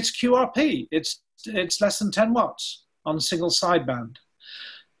QRP. It's less than 10 watts on single sideband.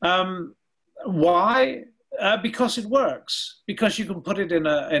 Why? Because it works. Because you can put it in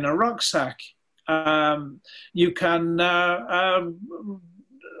a rucksack. You can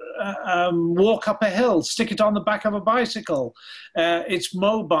walk up a hill, stick it on the back of a bicycle. It's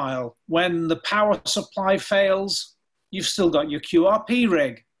mobile. When the power supply fails, you've still got your QRP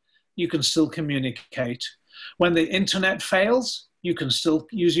rig. You can still communicate. When the internet fails, you can still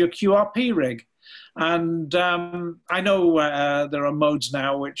use your QRP rig. And I know there are modes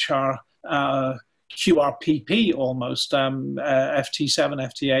now which are QRPP almost,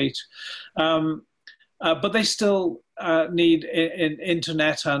 FT7, FT8. But they still need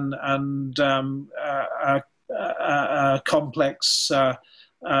internet and complex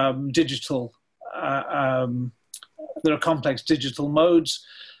digital. There are complex digital modes.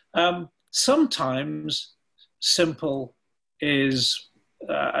 Sometimes simple is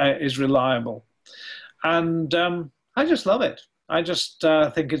reliable, and I just love it. I just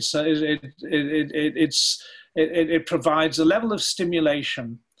think it provides a level of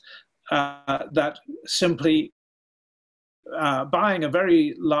stimulation that simply buying a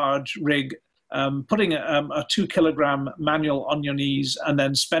very large rig, putting a 2 kilogram manual on your knees, and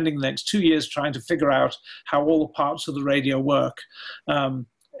then spending the next 2 years trying to figure out how all the parts of the radio work.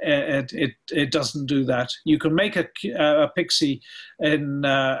 It doesn't do that. You can make a Pixie in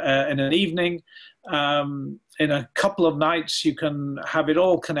an evening. In a couple of nights, you can have it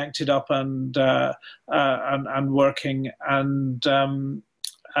all connected up and working, and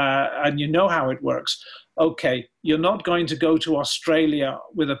you know how it works. Okay, you're not going to go to Australia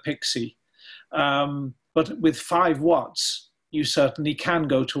with a Pixie, but with 5 watts, you certainly can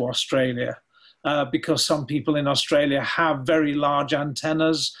go to Australia. Because some people in Australia have very large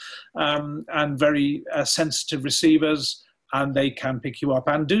antennas and very sensitive receivers, and they can pick you up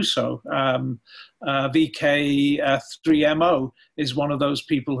and do so. VK3MO is one of those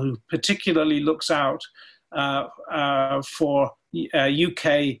people who particularly looks out for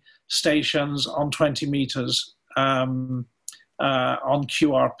UK stations on 20 meters on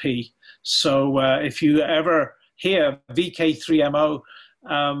QRP. So if you ever hear VK3MO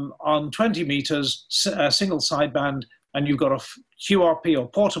on 20 meters, single sideband, and you've got a QRP or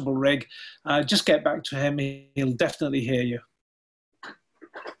portable rig, just get back to him. He'll definitely hear you.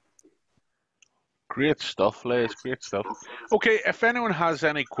 Great stuff, Les. Great stuff. Okay, if anyone has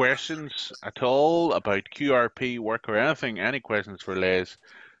any questions at all about QRP work or anything, any questions for Les,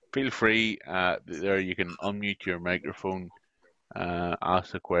 feel free. There you can unmute your microphone,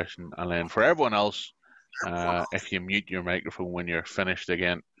 ask the question, and then for everyone else, if you mute your microphone when you're finished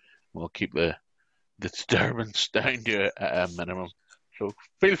again, we'll keep the disturbance down to a minimum. So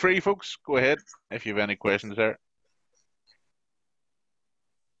feel free, folks. Go ahead if you have any questions there.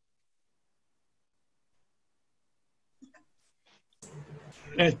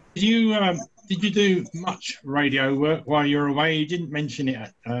 Did you do much radio work while you were away? You didn't mention it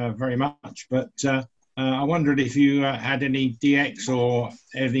very much, but I wondered if you had any DX or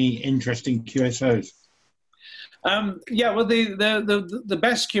any interesting QSOs. Yeah, well, the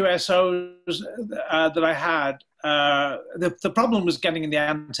best QSOs that I had, the problem was getting the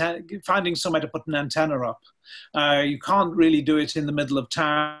antenna, finding somewhere to put an antenna up. You can't really do it in the middle of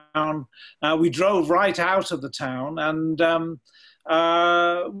town. We drove right out of the town, and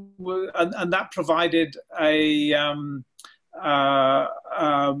that provided a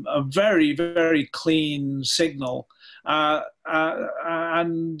very, very clean signal.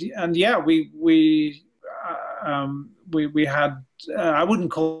 And yeah, we had, I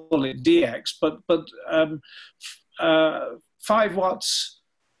wouldn't call it DX, but 5 watts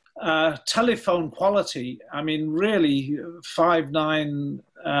telephone quality. I mean, really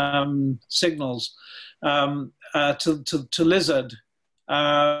 5.9 signals to Lizard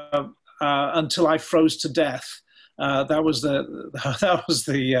until I froze to death. That was the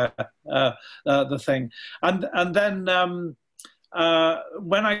thing, and then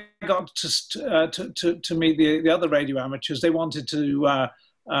when I got to meet the other radio amateurs, they wanted to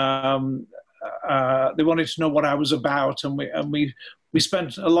know what I was about, and we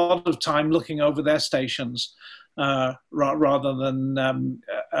spent a lot of time looking over their stations rather than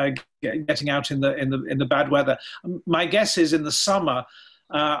getting out in the bad weather. My guess is in the summer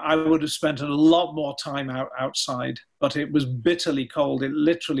I would have spent a lot more time outside, but it was bitterly cold. It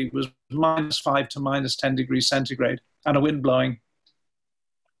literally was -5 to -10 degrees centigrade and a wind blowing.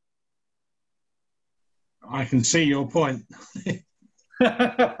 I can see your point.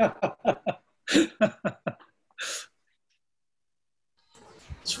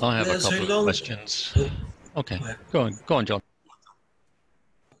 I have a couple of questions. Okay, go on, John.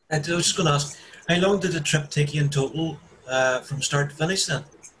 I was just going to ask, how long did the trip take you in total from start to finish then?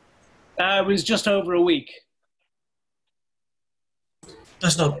 It was just over a week.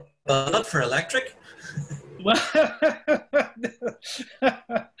 That's not bad for electric. Well,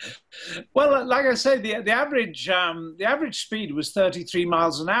 well, like I say, the average speed was 33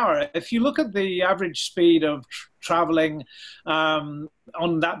 miles an hour. If you look at the average speed of traveling on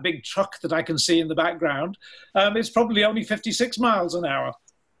that big truck that I can see in the background, it's probably only 56 miles an hour.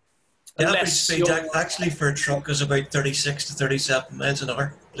 The average speed actually for a truck is about 36 to 37 miles an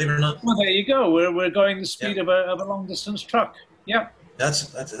hour, believe it or not. Well, there you go. We're going the speed of a long distance truck. Yeah. That's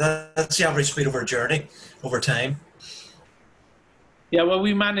the average speed of our journey over time. Yeah, well,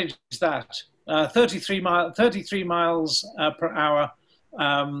 we managed that. 33 miles per hour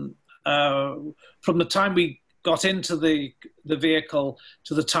from the time we got into the vehicle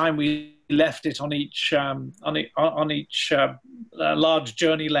to the time we left it on each large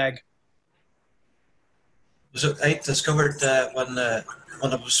journey leg. So I discovered when I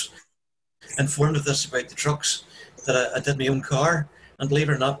was informed of this about the trucks that I did my own car. And believe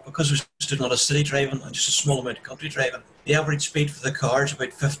it or not, because we stood on a city driving and just a small amount of country driving, the average speed for the car is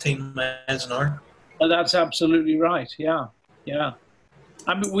about 15 miles an hour. Well, that's absolutely right. Yeah, yeah.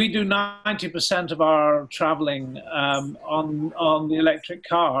 I mean, we do 90% of our traveling on the electric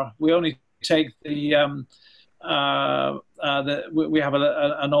car. We only take we have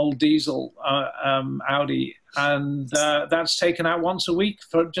an old diesel Audi, and that's taken out once a week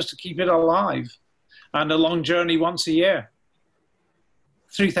just to keep it alive, and a long journey once a year.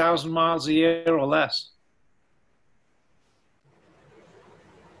 3,000 miles a year or less.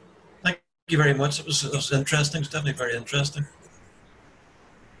 Thank you very much. It was interesting. It's definitely very interesting.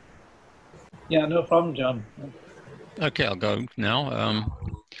 Yeah, no problem, John. Okay, I'll go now.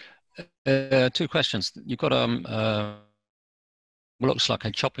 Two questions. You've got what looks like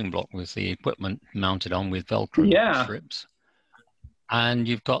a chopping block with the equipment mounted on with Velcro strips, and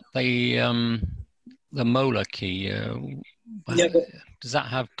you've got the molar key. Does that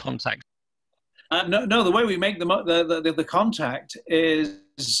have contact? No. The way we make the contact is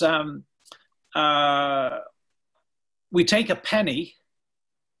we take a penny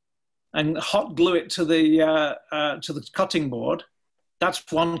and hot glue it to the cutting board. That's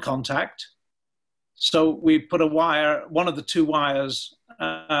one contact. So we put a wire, one of the two wires,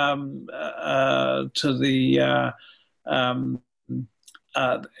 to the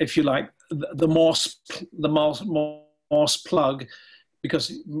if you like, the Morse plug,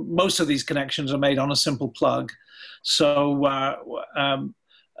 because most of these connections are made on a simple plug. So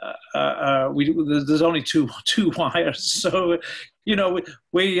there's only two wires. So we drill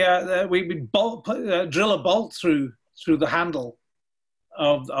a bolt through the handle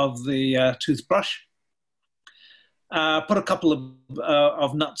of the toothbrush. Put a couple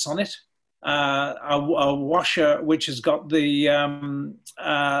of nuts on it. A washer which has got the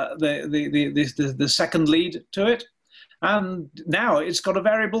second lead to it, and now it's got a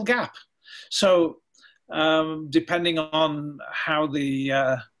variable gap. So depending on how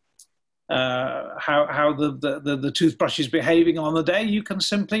the toothbrush is behaving on the day, you can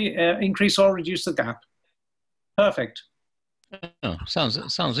simply increase or reduce the gap. Perfect. Oh,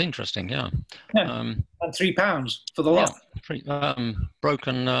 sounds interesting. Yeah. And £3 for the lot. Yeah,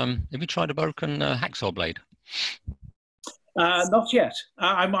 broken. Have you tried a broken hacksaw blade? Not yet.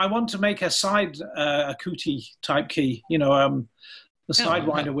 I want to make a side a cootie type key. The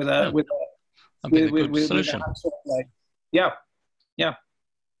sidewinder with a solution. A hacksaw blade. Yeah.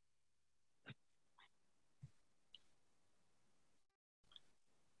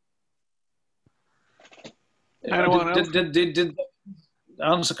 Anyone else? Did the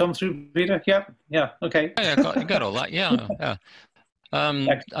answer come through, Peter? Yeah. Okay. Yeah, you got all that. Yeah.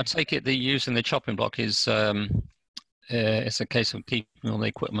 I take it the using the chopping block is it's a case of keeping all the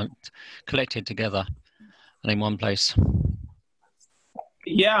equipment collected together and in one place.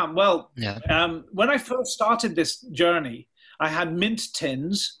 Yeah. Well, when I first started this journey, I had mint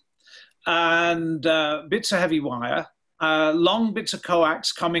tins and bits of heavy wire, long bits of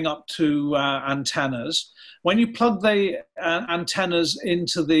coax coming up to antennas. When you plug the antennas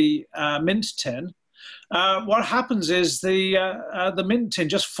into the mint tin, what happens is the mint tin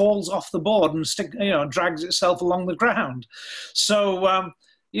just falls off the board and drags itself along the ground. So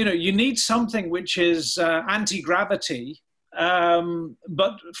you need something which is anti-gravity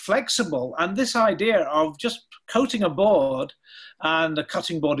but flexible. And this idea of just coating a board, and the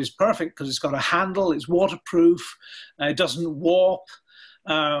cutting board is perfect because it's got a handle, it's waterproof, it doesn't warp,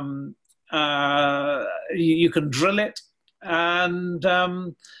 you can drill it, and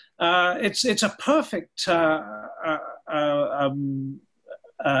it's a perfect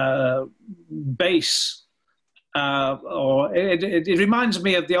base. Or it reminds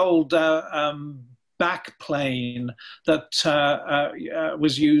me of the old back plane that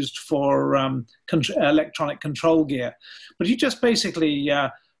was used for electronic control gear. But you just basically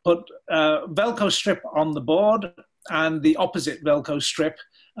put Velcro strip on the board and the opposite Velcro strip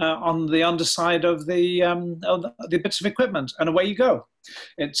on the underside of the bits of equipment, and away you go.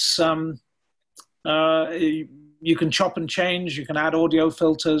 It's you can chop and change. You can add audio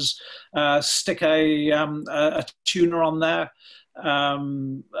filters, stick a tuner on there,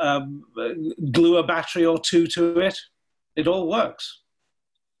 glue a battery or two to it. It all works.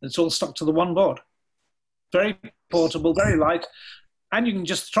 It's all stuck to the one board. Very portable, very light, and you can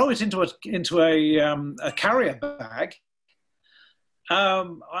just throw it into a carrier bag,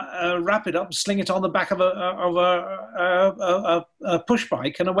 wrap it up, sling it on the back of a push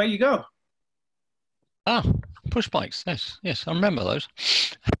bike, and away you go. Ah, push bikes. Yes, yes, I remember those.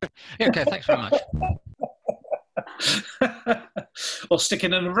 Okay, thanks very much. Or stick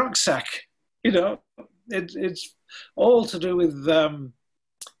it in a rucksack. You know, it's all to do with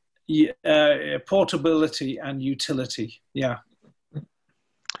portability and utility. Yeah.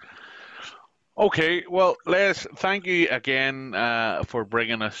 Okay, well, Les, thank you again for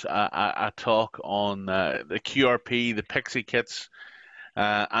bringing us a talk on the QRP, the Pixie kits,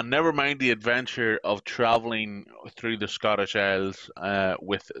 and never mind the adventure of travelling through the Scottish Isles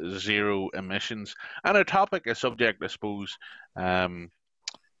with zero emissions. And a topic, a subject, I suppose,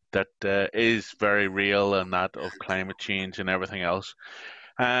 that is very real, and that of climate change and everything else.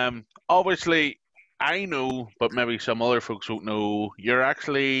 Obviously, I know, but maybe some other folks don't know, you're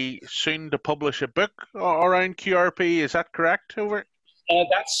actually soon to publish a book around QRP. Is that correct, over?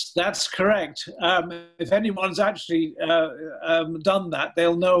 That's correct. If anyone's actually done that,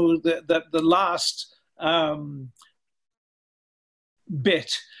 they'll know that the last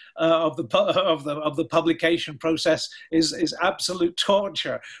bit of the publication process is absolute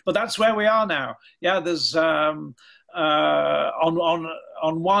torture. But that's where we are now. Yeah, there's on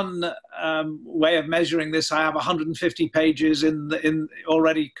one way of measuring this, I have 150 pages in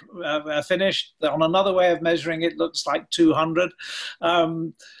already finished. On another way of measuring it, looks like 200.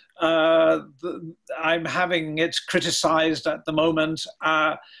 I'm having it criticized at the moment.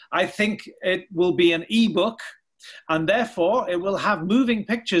 I think it will be an ebook, and therefore it will have moving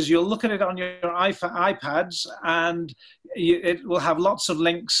pictures. You'll look at it on your iPads, and it will have lots of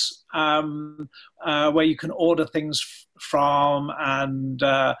links where you can order things from, and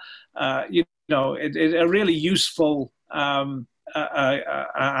you know, a really useful and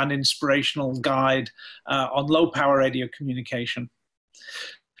inspirational guide on low power radio communication.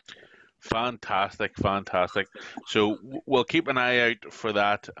 Fantastic, fantastic. So we'll keep an eye out for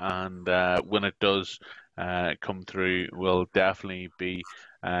that, and when it does come through, we'll definitely be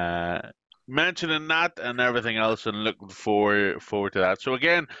mentioning that and everything else, and looking forward to that. So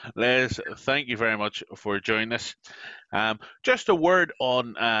again, Les, thank you very much for joining us. Just a word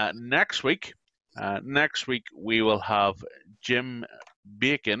on next week. Next week we will have Jim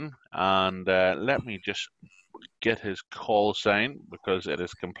Bacon, and let me just get his call sign because it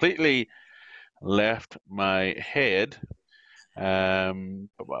has completely left my head.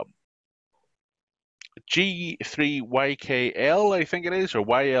 G3YKL, I think it is, or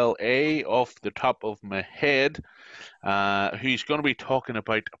YLA off the top of my head, who's going to be talking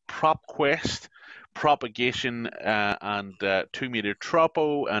about PropQuest, propagation, and 2-meter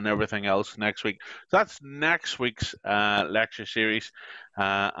tropo and everything else next week. So that's next week's lecture series,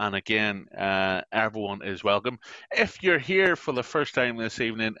 and again, everyone is welcome. If you're here for the first time this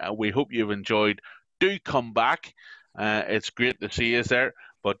evening, we hope you've enjoyed. Do come back. It's great to see you there,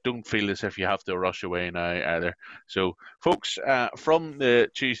 but don't feel as if you have to rush away now either. So, folks, from the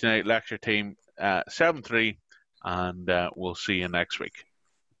Tuesday night lecture team, 7-3, and we'll see you next week.